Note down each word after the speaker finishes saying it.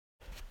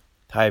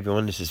Hi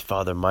everyone, this is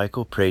Father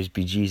Michael. Praise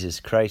be Jesus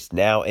Christ,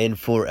 now and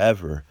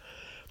forever.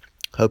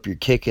 Hope you're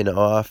kicking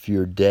off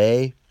your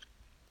day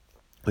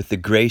with the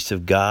grace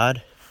of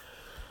God.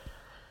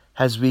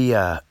 As we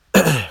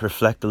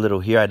reflect a little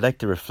here, I'd like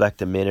to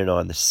reflect a minute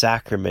on the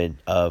sacrament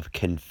of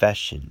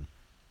confession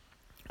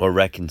or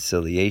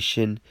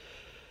reconciliation.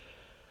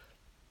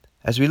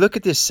 As we look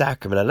at this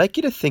sacrament, I'd like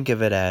you to think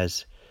of it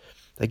as,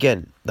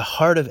 again, the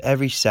heart of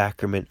every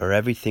sacrament or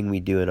everything we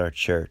do in our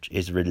church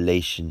is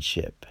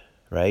relationship,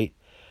 right?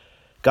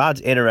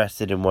 God's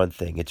interested in one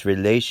thing. It's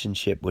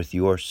relationship with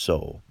your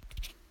soul.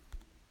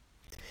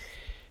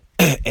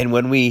 And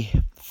when we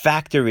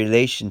factor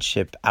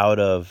relationship out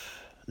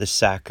of the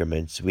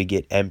sacraments, we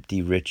get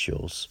empty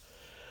rituals.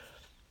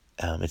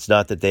 It's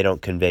not that they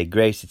don't convey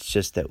grace. It's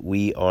just that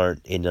we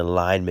aren't in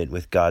alignment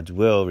with God's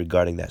will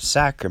regarding that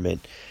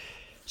sacrament.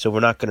 So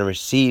we're not going to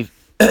receive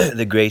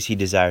the grace He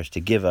desires to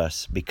give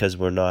us because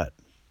we're not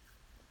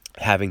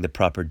having the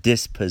proper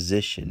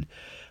disposition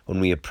when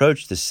we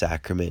approach the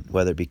sacrament,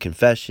 whether it be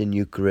confession,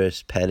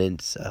 Eucharist,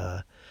 penance,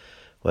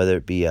 whether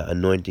it be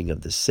anointing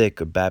of the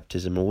sick or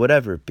baptism or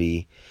whatever it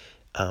be.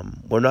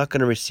 We're not going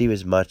to receive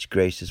as much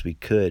grace as we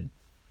could.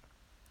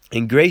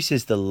 And grace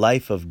is the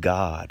life of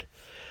God.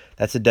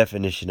 That's the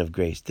definition of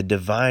grace. The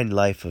divine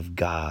life of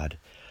God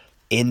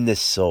in the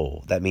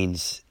soul. That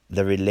means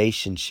the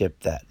relationship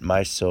that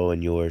my soul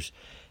and yours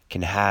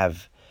can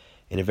have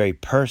in a very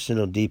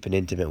personal, deep, and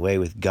intimate way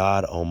with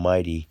God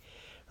Almighty.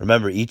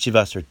 Remember, each of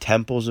us are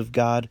temples of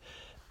God.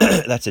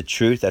 That's a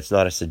truth. That's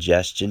not a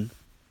suggestion.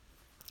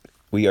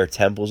 We are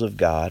temples of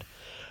God,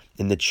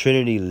 and the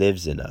Trinity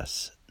lives in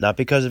us. Not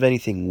because of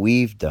anything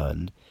we've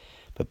done,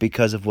 but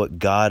because of what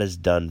God has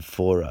done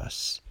for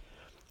us.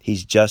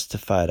 He's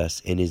justified us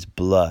in His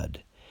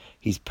blood.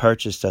 He's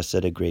purchased us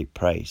at a great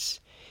price.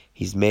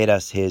 He's made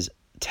us His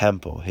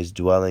temple, His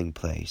dwelling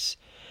place.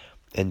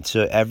 And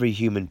so every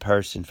human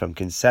person from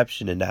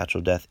conception to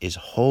natural death is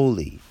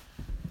holy.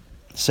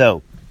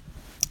 So,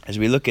 as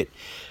we look at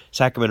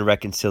sacrament of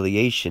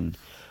reconciliation,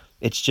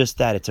 it's just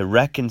that. It's a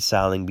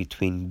reconciling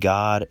between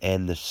God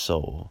and the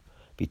soul,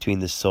 between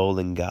the soul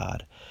and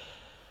God.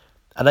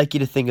 I'd like you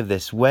to think of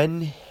this.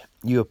 When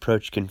you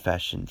approach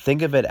confession,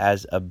 think of it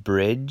as a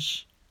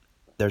bridge.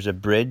 There's a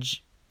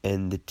bridge,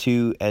 and the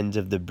two ends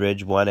of the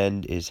bridge, one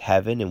end is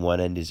heaven and one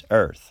end is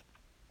earth.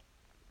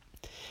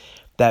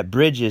 That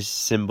bridge is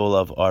symbol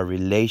of our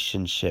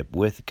relationship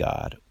with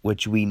God,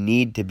 which we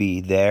need to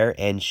be there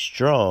and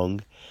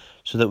strong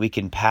so that we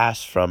can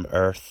pass from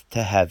earth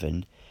to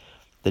heaven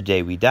the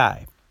day we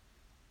die.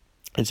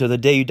 And so the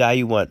day you die,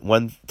 you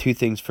want two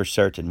things for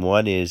certain.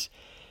 One is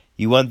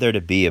you want there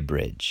to be a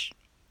bridge.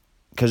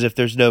 Because if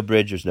there's no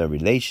bridge, there's no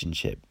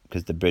relationship.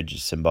 Because the bridge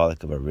is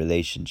symbolic of a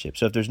relationship.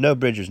 So if there's no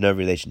bridge, there's no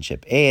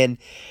relationship. And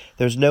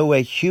there's no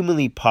way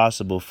humanly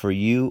possible for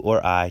you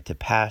or I to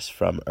pass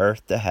from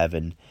earth to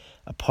heaven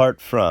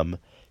apart from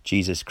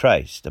Jesus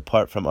Christ,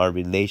 apart from our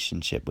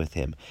relationship with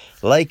Him.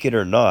 Like it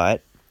or not,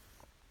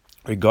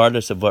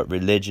 regardless of what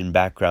religion,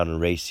 background, or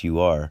race you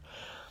are,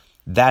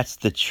 that's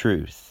the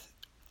truth.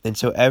 And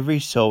so every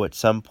soul at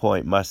some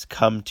point must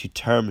come to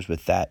terms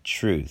with that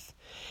truth.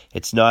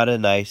 It's not a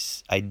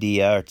nice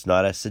idea, or it's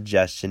not a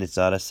suggestion, it's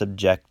not a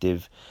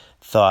subjective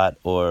thought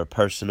or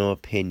personal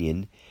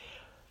opinion.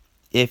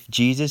 If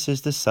Jesus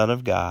is the Son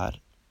of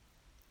God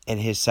and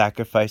His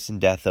sacrifice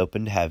and death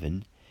opened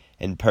heaven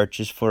and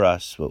purchased for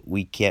us what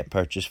we can't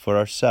purchase for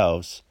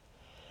ourselves,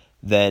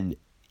 then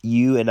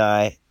you and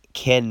I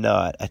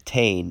cannot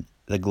attain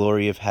the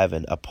glory of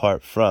heaven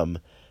apart from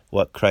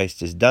what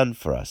Christ has done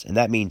for us. And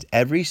that means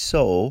every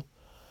soul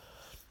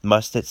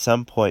must at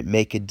some point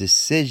make a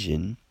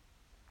decision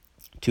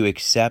to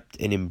accept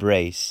and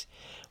embrace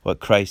what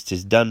Christ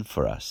has done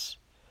for us.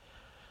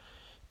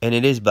 And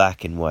it is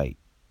black and white.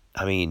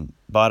 I mean,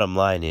 bottom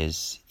line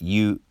is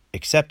you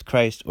accept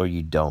Christ or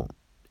you don't.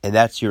 And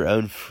that's your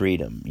own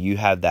freedom. You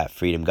have that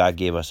freedom. God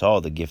gave us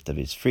all the gift of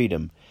His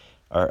freedom,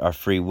 our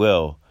free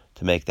will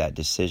to make that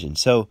decision.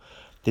 So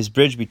this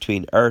bridge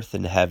between earth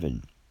and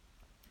heaven,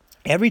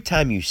 every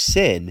time you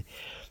sin,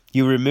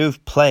 you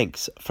remove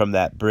planks from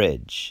that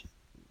bridge,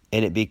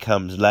 and it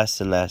becomes less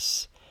and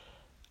less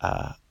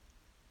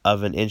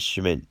of an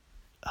instrument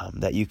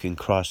that you can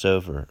cross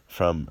over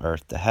from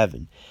earth to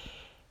heaven.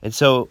 And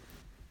so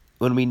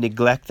when we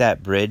neglect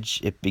that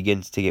bridge, it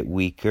begins to get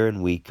weaker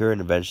and weaker,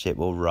 and eventually it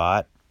will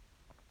rot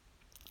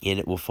and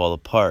it will fall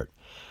apart.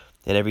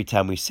 And every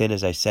time we sin,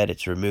 as I said,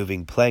 it's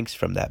removing planks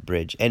from that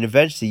bridge. And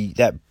eventually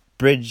that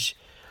bridge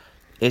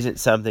isn't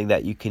something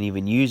that you can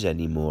even use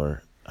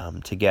anymore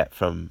to get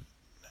from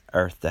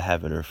earth to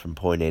heaven or from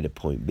point A to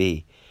point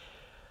B.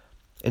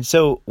 And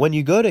so when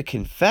you go to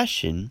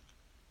confession,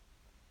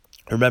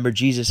 remember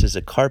Jesus is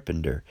a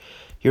carpenter.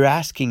 You're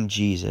asking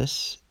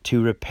Jesus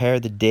to repair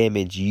the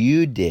damage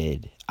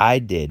I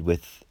did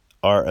with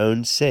our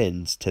own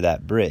sins to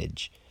that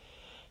bridge.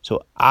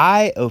 So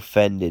I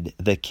offended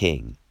the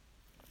King.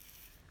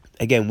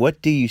 Again,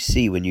 what do you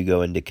see when you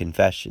go into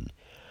confession?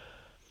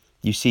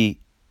 You see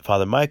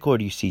Father Michael or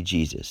do you see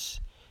Jesus?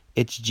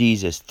 It's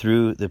Jesus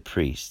through the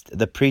priest.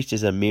 The priest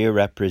is a mere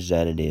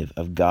representative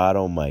of God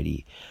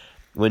Almighty.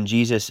 When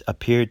Jesus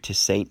appeared to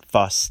Saint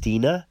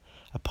Faustina,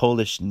 a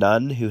Polish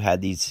nun who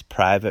had these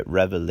private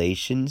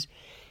revelations,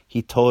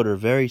 he told her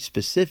very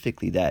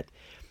specifically that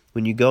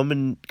when you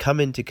come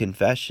into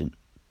confession,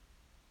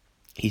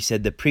 he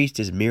said the priest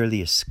is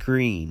merely a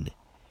screen,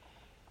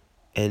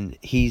 and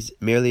he's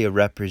merely a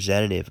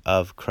representative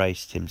of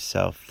Christ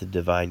himself, the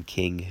divine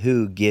King,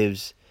 who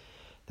gives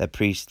the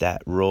priest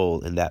that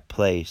role and that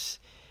place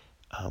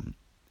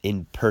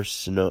in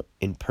persona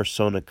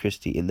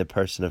Christi, in the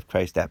person of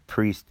Christ. That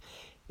priest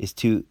is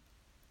to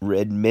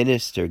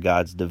administer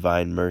God's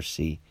divine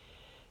mercy,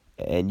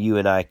 and you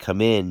and I come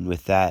in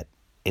with that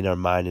in our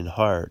mind and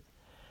heart.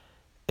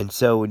 And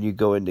so when you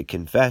go into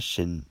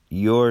confession,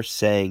 you're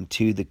saying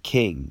to the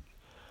King,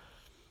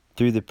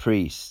 through the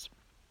priest,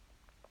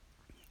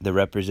 the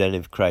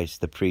representative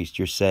Christ, the priest,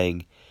 you're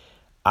saying,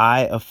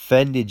 I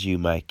offended you,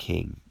 my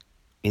King,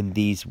 in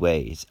these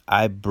ways.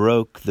 I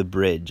broke the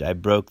bridge. I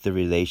broke the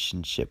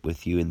relationship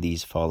with you in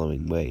these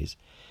following ways.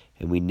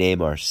 And we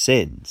name our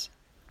sins.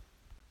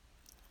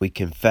 We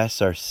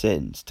confess our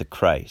sins to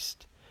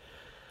Christ.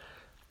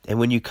 And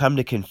when you come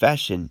to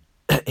confession,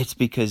 it's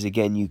because,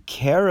 again, you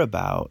care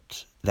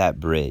about that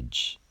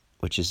bridge,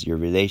 which is your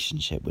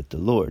relationship with the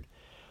Lord.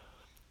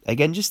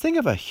 Again, just think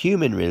of a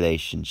human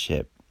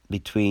relationship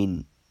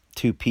between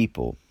two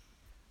people.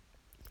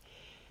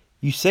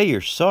 You say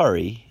you're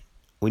sorry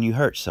when you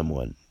hurt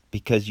someone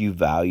because you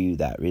value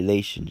that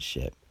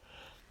relationship.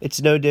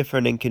 It's no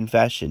different in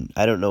confession.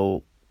 I don't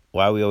know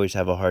why we always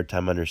have a hard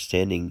time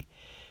understanding.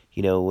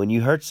 When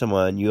you hurt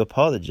someone, you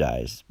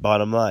apologize.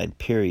 Bottom line,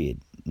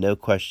 period. No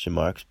question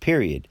marks,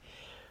 period.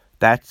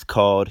 That's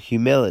called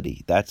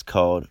humility. That's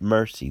called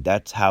mercy.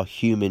 That's how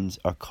humans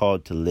are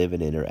called to live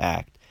and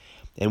interact.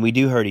 And we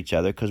do hurt each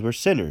other because we're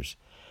sinners.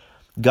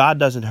 God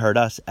doesn't hurt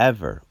us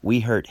ever.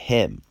 We hurt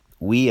him.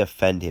 We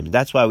offend him.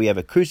 That's why we have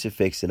a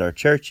crucifix in our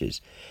churches.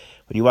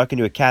 When you walk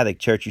into a Catholic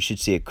church, you should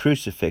see a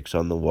crucifix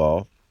on the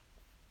wall,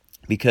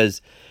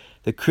 because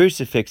the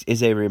crucifix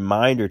is a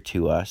reminder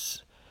to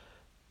us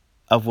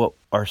of what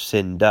our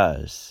sin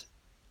does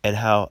and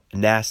how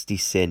nasty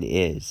sin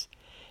is,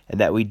 and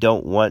that we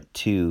don't want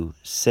to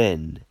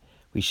sin.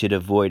 We should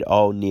avoid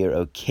all near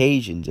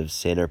occasions of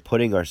sin or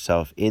putting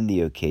ourselves in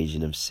the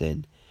occasion of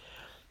sin,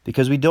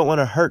 because we don't want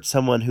to hurt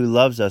someone who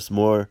loves us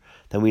more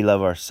than we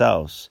love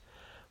ourselves.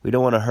 We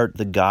don't want to hurt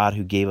the God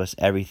who gave us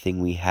everything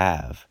we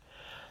have.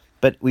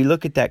 But we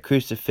look at that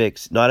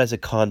crucifix not as a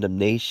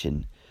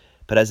condemnation,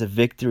 but as a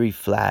victory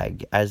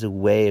flag, as a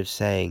way of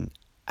saying,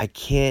 I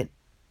can't,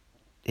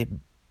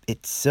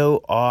 it's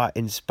so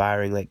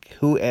awe-inspiring. Like,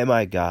 who am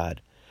I,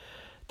 God,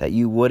 that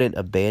you wouldn't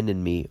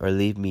abandon me or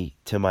leave me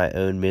to my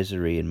own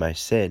misery and my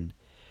sin,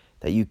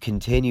 that you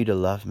continue to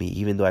love me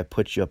even though I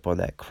put you up on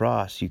that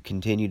cross. You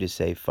continue to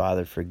say,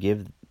 Father,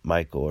 forgive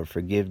Michael, or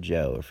forgive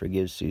Joe, or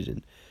forgive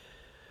Susan.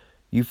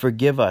 You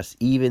forgive us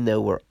even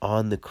though we're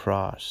on the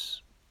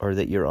cross, or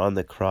that you're on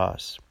the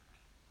cross.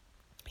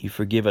 You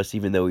forgive us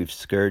even though we've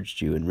scourged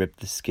you and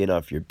ripped the skin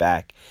off your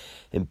back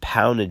and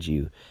pounded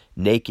you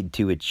naked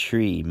to a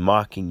tree,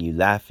 mocking you,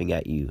 laughing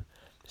at you,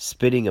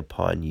 spitting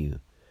upon you,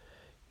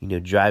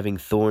 driving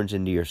thorns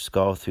into your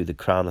skull through the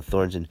crown of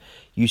thorns, and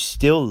you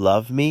still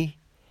love me.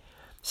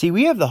 See,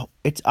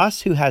 it's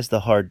us who has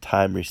the hard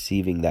time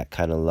receiving that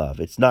kind of love.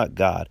 It's not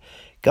God.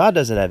 God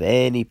doesn't have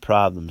any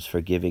problems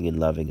forgiving and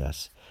loving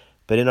us.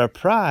 But in our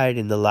pride,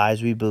 in the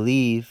lies we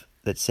believe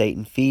that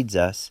Satan feeds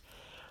us,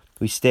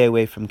 we stay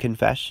away from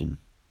confession.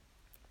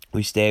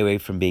 We stay away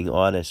from being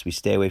honest. We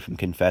stay away from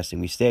confessing.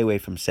 We stay away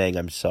from saying,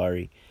 I'm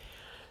sorry.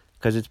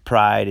 Because it's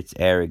pride, it's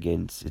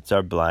arrogance, it's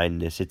our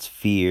blindness, it's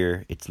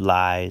fear, it's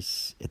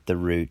lies at the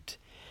root.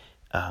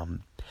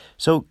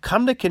 So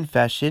come to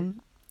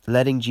confession,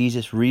 letting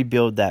Jesus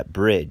rebuild that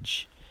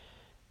bridge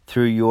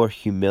through your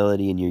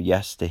humility and your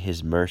yes to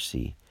his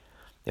mercy.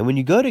 And when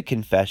you go to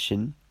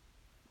confession,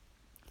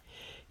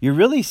 you're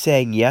really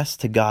saying yes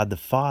to God the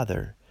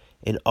Father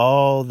and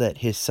all that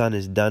his Son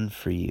has done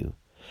for you.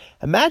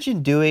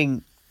 Imagine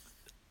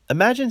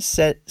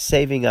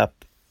saving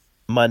up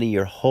money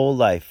your whole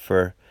life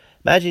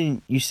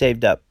imagine you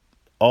saved up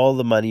all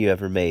the money you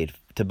ever made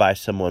to buy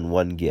someone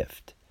one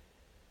gift.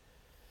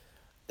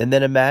 And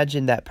then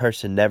imagine that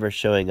person never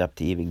showing up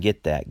to even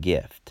get that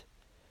gift.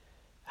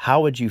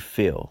 How would you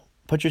feel?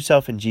 Put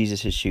yourself in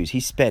Jesus' shoes. He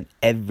spent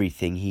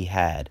everything he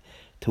had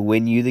to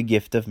win you the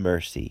gift of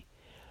mercy,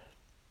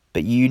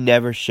 but you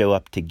never show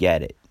up to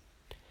get it.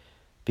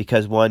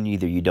 Because one,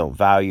 either you don't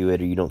value it,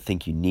 or you don't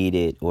think you need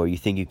it, or you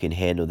think you can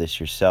handle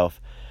this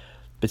yourself.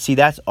 But see,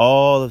 that's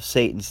all of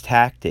Satan's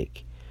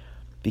tactic.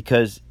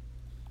 Because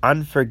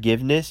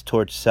unforgiveness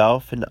towards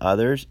self and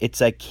others,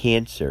 it's like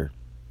cancer.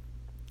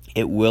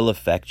 It will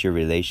affect your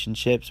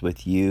relationships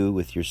with you,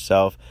 with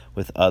yourself,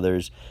 with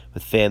others,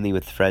 with family,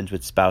 with friends,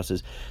 with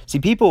spouses.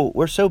 See,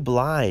 we're so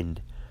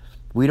blind.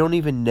 We don't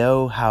even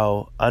know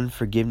how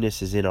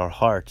unforgiveness is in our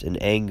hearts,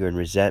 and anger and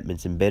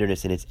resentments and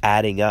bitterness, and it's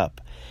adding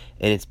up,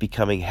 and it's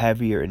becoming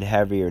heavier and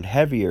heavier and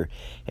heavier.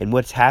 And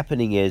what's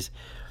happening is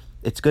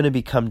it's going to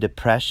become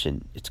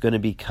depression. It's going to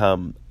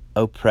become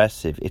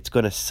oppressive. It's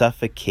going to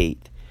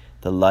suffocate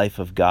the life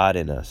of God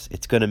in us.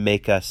 It's going to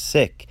make us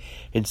sick.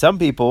 And some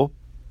people,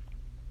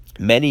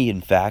 many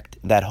in fact,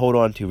 that hold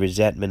on to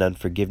resentment,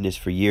 unforgiveness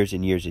for years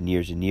and years and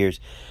years and years,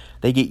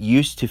 they get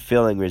used to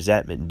feeling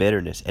resentment and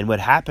bitterness. And what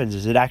happens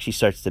is it actually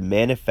starts to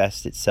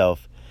manifest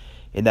itself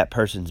in that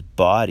person's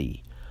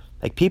body.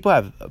 Like people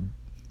have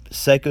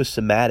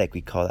psychosomatic,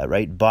 we call that,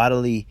 right?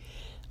 Bodily,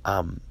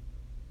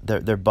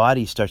 their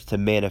body starts to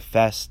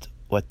manifest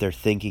what they're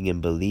thinking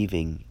and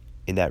believing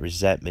in that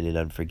resentment and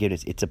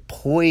unforgiveness. It's a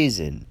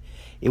poison.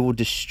 It will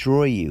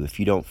destroy you if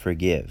you don't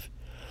forgive.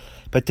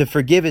 But to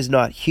forgive is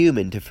not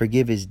human. To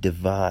forgive is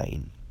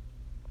divine.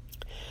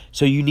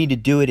 So you need to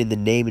do it in the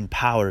name and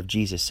power of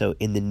Jesus. So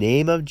in the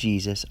name of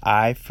Jesus,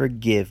 I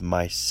forgive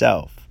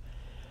myself.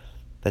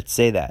 Let's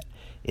say that.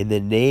 In the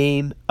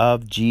name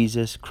of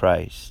Jesus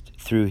Christ,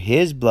 through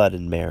his blood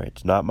and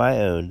merits, not my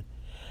own,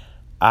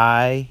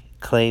 I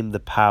claim the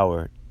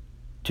power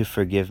to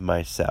forgive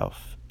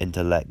myself and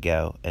to let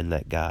go and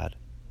let God.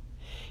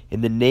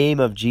 In the name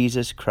of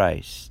Jesus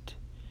Christ,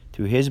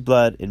 through his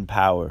blood and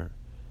power,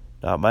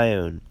 not my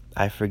own,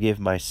 I forgive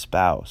my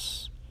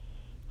spouse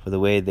for the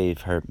way they've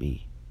hurt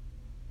me,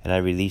 and I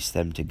release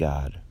them to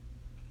God.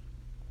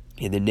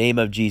 In the name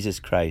of Jesus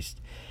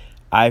Christ,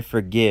 I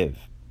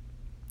forgive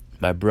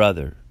my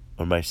brother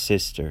or my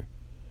sister,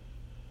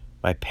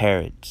 my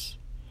parents.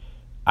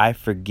 I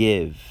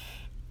forgive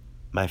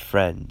my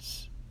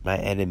friends, my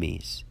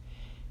enemies.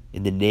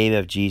 In the name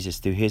of Jesus,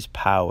 through his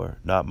power,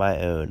 not my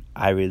own,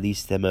 I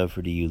release them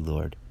over to you,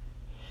 Lord.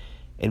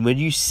 And when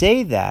you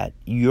say that,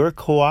 you're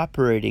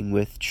cooperating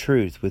with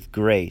truth, with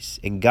grace,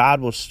 and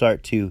God will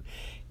start to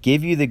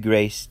give you the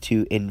grace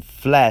to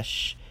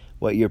enflesh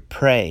what you're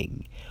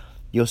praying.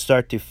 You'll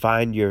start to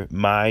find your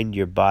mind,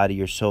 your body,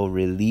 your soul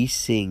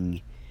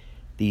releasing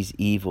these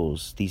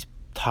evils, these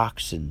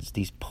toxins,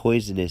 these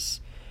poisonous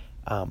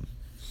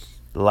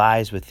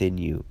lies within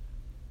you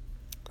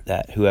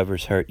that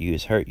whoever's hurt you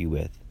has hurt you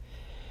with.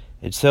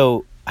 And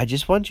so I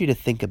just want you to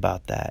think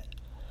about that.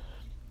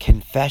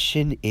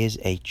 Confession is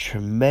a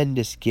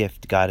tremendous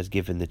gift God has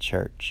given the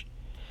church.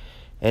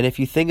 And if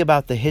you think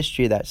about the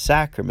history of that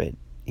sacrament,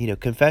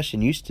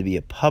 confession used to be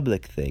a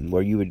public thing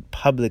where you would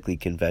publicly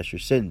confess your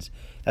sins.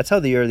 That's how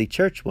the early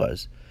church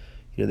was.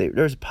 There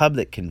was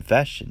public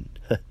confession.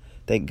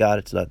 Thank God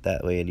it's not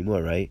that way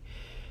anymore, right?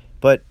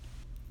 But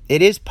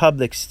it is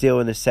public still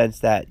in the sense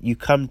that you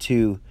come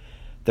to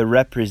the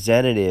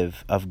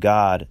representative of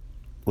God,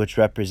 which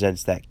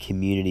represents that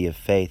community of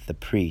faith, the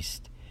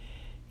priest.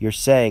 You're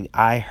saying,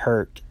 I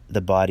hurt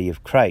the body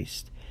of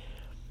Christ.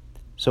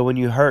 So when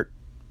you hurt,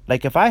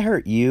 like if I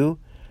hurt you,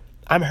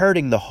 I'm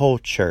hurting the whole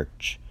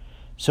church.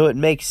 So it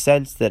makes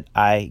sense that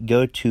I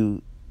go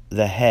to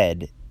the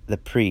head, the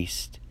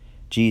priest,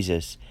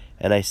 Jesus,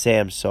 and I say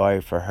I'm sorry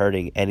for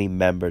hurting any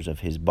members of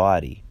his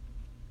body.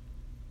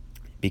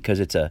 Because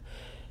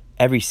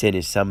every sin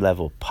is some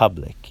level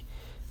public.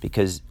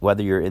 Because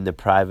whether you're in the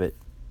private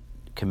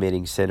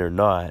committing sin or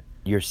not,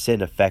 your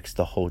sin affects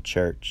the whole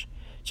church.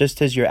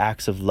 Just as your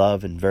acts of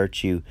love and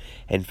virtue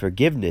and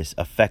forgiveness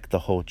affect the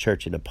whole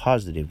church in a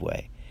positive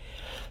way.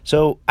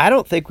 So I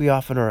don't think we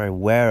often are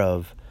aware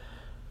of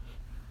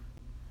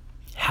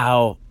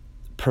how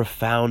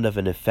profound of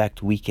an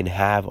effect we can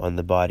have on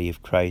the body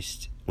of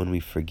Christ when we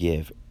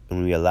forgive,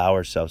 when we allow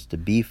ourselves to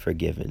be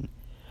forgiven,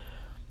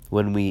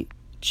 when we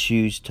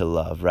choose to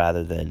love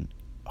rather than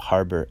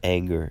harbor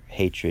anger,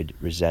 hatred,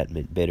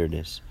 resentment,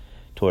 bitterness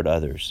toward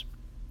others.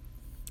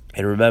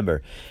 And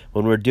remember,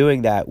 when we're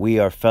doing that, we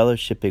are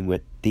fellowshipping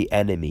with the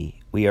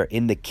enemy. We are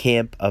in the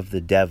camp of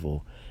the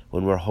devil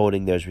when we're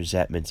holding those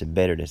resentments and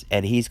bitterness.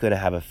 And he's going to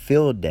have a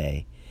field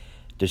day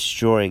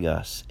destroying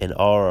us in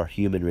all our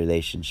human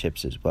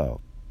relationships as well.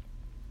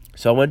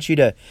 So I want you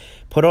to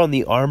put on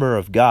the armor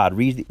of God.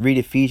 Read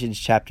Ephesians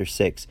chapter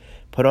 6.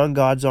 Put on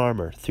God's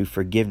armor through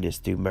forgiveness,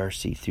 through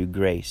mercy, through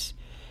grace.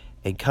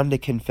 And come to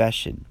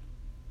confession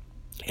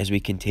as we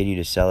continue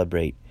to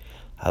celebrate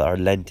our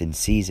Lenten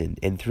season.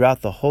 And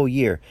throughout the whole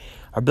year,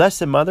 our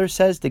Blessed Mother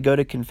says to go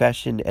to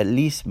confession at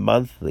least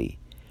monthly.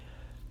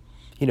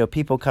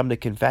 People come to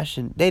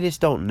confession, they just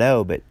don't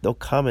know, but they'll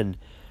come, and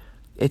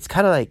it's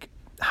kind of like,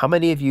 how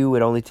many of you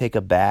would only take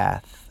a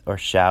bath or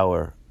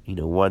shower,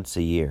 once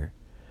a year?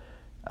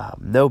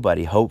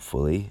 Nobody,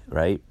 hopefully,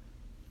 right?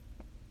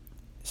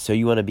 So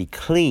you want to be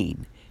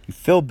clean. You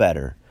feel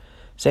better.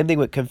 Same thing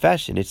with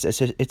confession.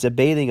 It's a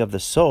bathing of the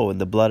soul in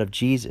the blood of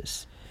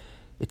Jesus.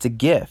 It's a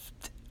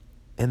gift.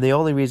 And the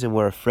only reason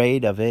we're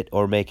afraid of it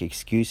or make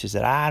excuses is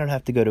that I don't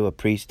have to go to a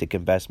priest to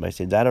confess my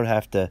sins. I don't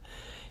have to,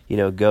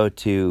 go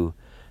to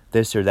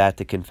this or that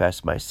to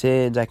confess my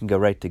sins. I can go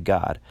right to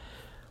God.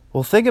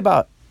 Well, think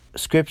about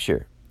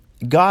Scripture.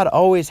 God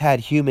always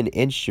had human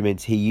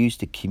instruments he used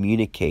to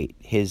communicate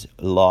his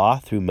law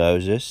through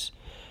Moses.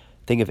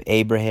 Think of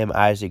Abraham,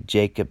 Isaac,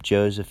 Jacob,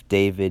 Joseph,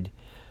 David,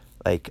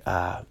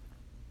 the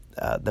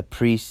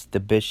priests, the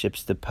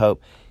bishops, the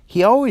pope.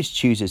 He always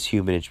chooses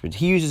human instruments.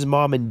 He uses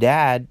mom and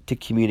dad to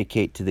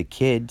communicate to the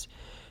kids.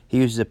 He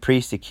uses a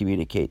priest to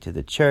communicate to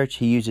the church.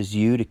 He uses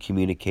you to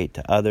communicate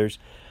to others.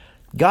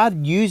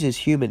 God uses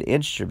human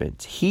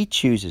instruments. He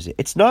chooses it.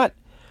 It's not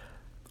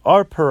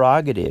our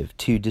prerogative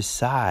to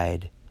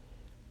decide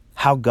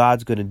how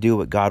God's going to do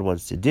what God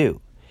wants to do.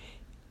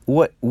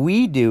 What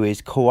we do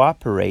is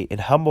cooperate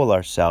and humble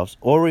ourselves,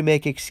 or we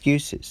make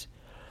excuses.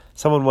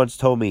 Someone once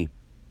told me,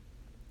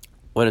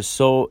 when a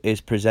soul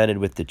is presented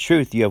with the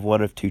truth, you have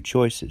one of two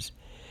choices.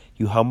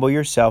 You humble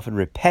yourself and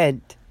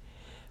repent,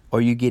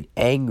 or you get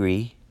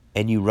angry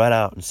and you run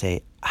out and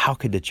say, how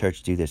could the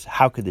church do this?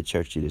 How could the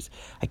church do this?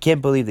 I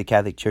can't believe the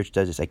Catholic Church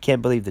does this. I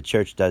can't believe the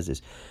church does this.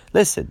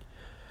 Listen,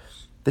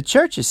 the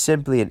church is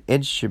simply an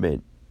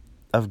instrument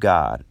of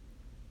God.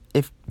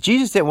 If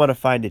Jesus didn't want to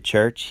find a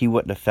church, he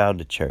wouldn't have found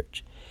a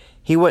church.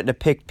 He wouldn't have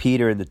picked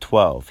Peter and the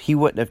 12. He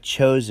wouldn't have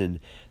chosen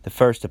the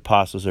first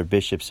apostles or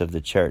bishops of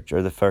the church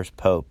or the first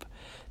pope.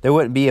 There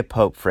wouldn't be a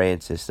Pope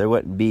Francis. There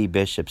wouldn't be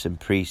bishops and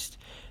priests.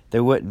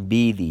 There wouldn't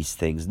be these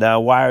things. Now,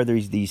 why are there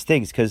these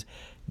things? Because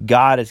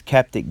God has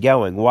kept it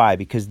going. Why?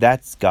 Because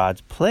that's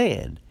God's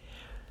plan.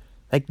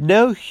 Like,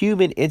 no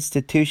human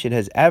institution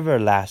has ever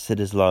lasted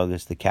as long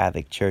as the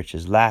Catholic Church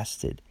has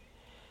lasted.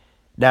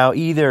 Now,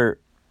 either,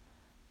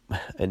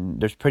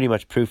 and there's pretty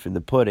much proof in the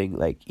pudding,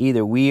 like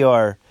either we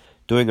are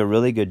doing a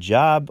really good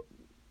job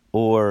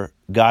or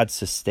God's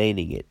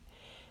sustaining it.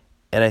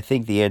 And I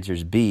think the answer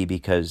is B,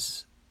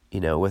 because,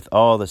 with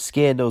all the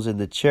scandals in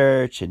the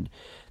church and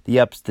the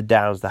ups, the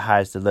downs, the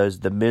highs, the lows,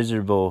 the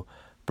miserable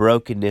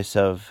brokenness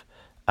of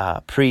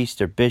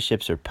priests or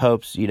bishops or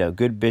popes,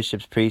 good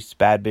bishops, priests,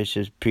 bad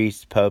bishops,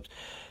 priests, popes,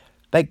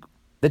 like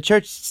the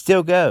church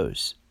still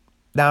goes.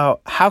 Now,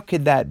 how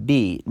could that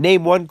be?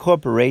 Name one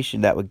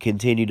corporation that would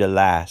continue to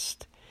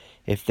last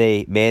if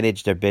they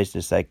managed their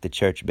business like the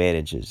church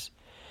manages.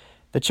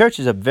 The church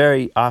is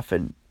very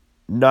often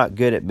not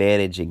good at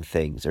managing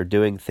things or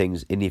doing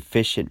things in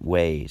efficient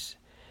ways.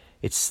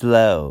 It's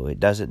slow. It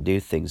doesn't do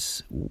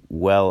things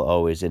well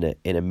always in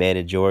a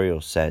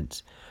managerial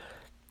sense.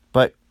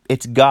 But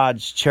it's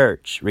God's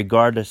church,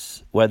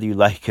 regardless whether you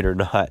like it or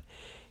not.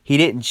 He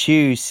didn't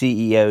choose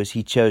CEOs.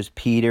 He chose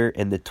Peter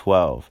and the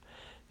 12,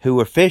 who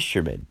were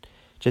fishermen,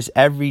 just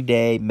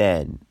everyday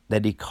men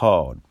that he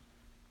called.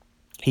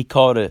 He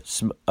called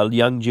a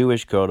young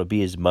Jewish girl to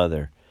be his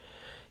mother.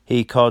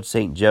 He called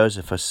St.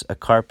 Joseph, a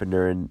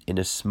carpenter in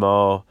a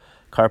small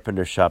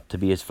carpenter shop, to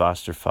be his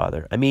foster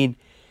father. I mean,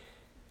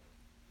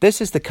 this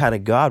is the kind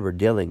of God we're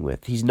dealing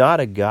with. He's not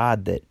a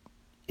God that,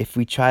 if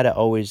we try to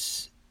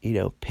always,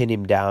 pin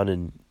him down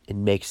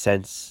and make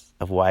sense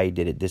of why he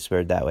did it this way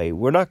or that way,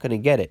 we're not going to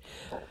get it.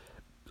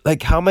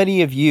 Like, how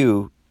many of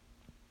you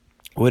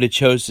would have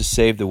chose to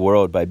save the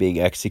world by being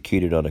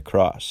executed on a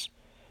cross?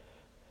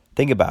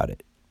 Think about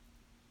it.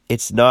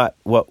 It's not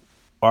what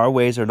our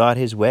ways are not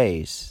his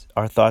ways.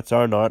 Our thoughts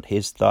are not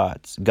his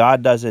thoughts.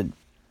 God doesn't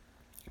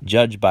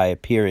judge by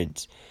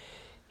appearance.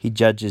 He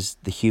judges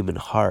the human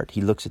heart.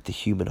 He looks at the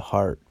human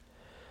heart.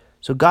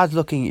 So God's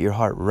looking at your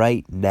heart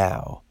right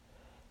now.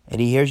 And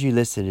he hears you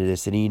listen to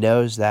this, and he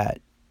knows that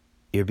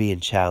you're being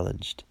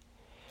challenged.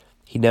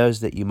 He knows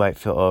that you might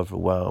feel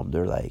overwhelmed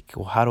or like,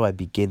 well, how do I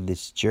begin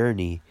this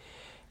journey?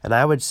 And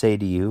I would say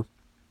to you,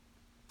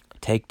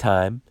 take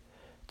time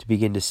to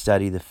begin to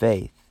study the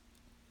faith.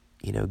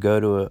 Go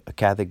to a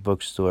Catholic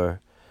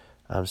bookstore,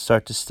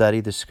 start to study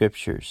the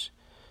scriptures,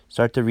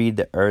 start to read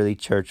the early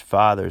church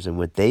fathers and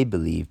what they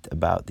believed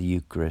about the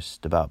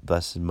Eucharist, about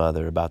Blessed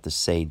Mother, about the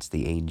saints,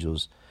 the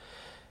angels.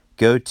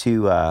 Go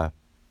to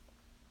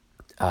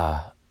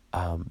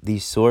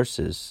these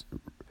sources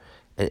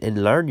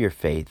and learn your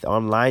faith.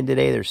 Online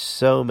today, there's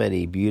so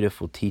many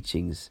beautiful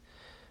teachings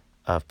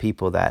of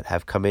people that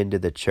have come into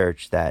the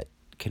church that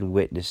can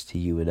witness to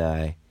you and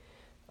I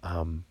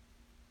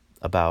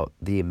about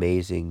the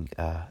amazing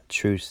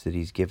truths that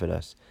he's given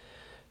us.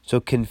 So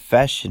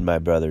confession, my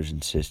brothers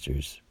and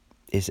sisters,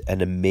 is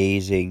an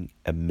amazing,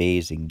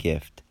 amazing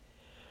gift.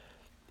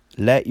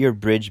 Let your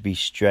bridge be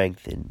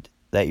strengthened.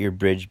 Let your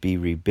bridge be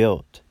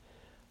rebuilt.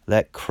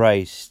 Let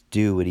Christ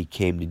do what he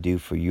came to do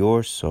for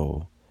your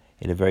soul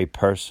in a very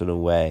personal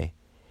way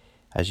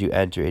as you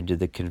enter into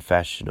the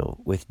confessional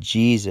with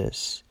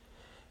Jesus.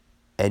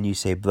 And you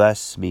say,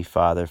 bless me,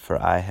 Father,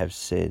 for I have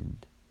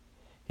sinned.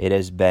 It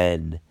has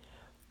been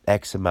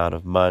X amount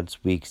of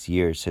months, weeks,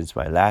 years since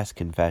my last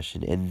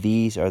confession, and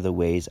these are the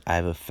ways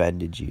I've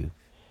offended you,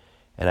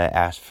 and I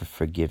ask for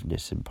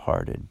forgiveness and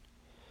pardon.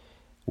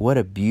 What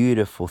a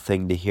beautiful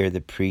thing to hear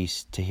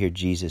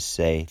Jesus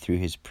say through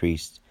his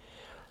priest,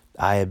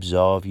 I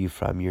absolve you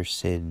from your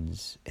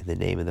sins in the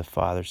name of the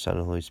Father, Son,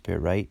 and Holy Spirit,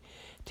 right?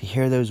 To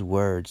hear those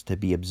words, to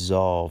be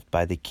absolved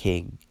by the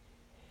King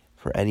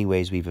for any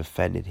ways we've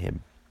offended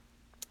him.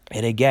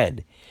 And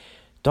again,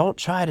 don't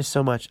try to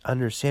so much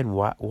understand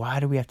why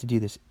do we have to do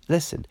this.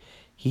 Listen,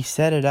 he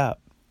set it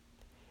up.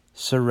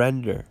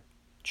 Surrender,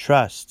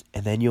 trust,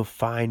 and then you'll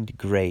find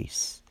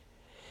grace.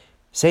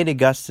 St.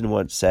 Augustine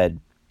once said,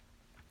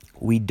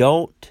 we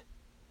don't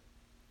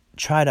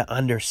try to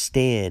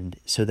understand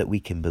so that we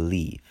can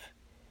believe.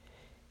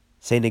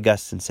 St.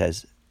 Augustine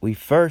says, we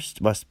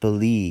first must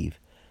believe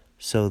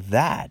so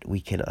that we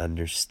can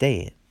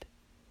understand.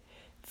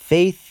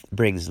 Faith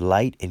brings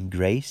light and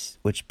grace,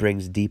 which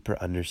brings deeper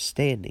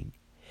understanding.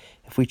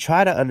 If we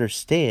try to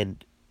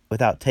understand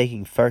without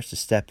taking first a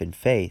step in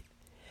faith,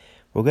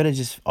 we're going to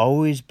just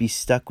always be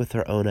stuck with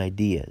our own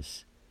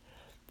ideas.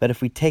 But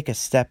if we take a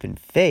step in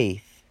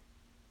faith,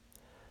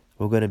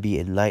 we're going to be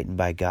enlightened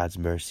by God's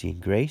mercy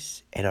and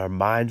grace, and our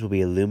minds will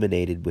be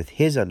illuminated with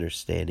His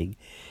understanding,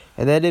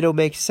 and then it'll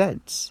make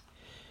sense.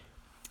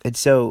 And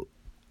so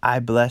I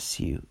bless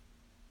you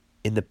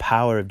in the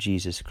power of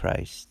Jesus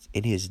Christ,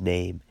 in His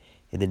name,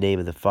 in the name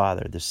of the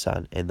Father, the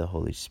Son, and the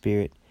Holy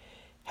Spirit.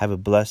 Have a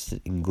blessed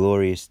and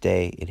glorious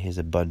day in His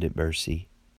abundant mercy.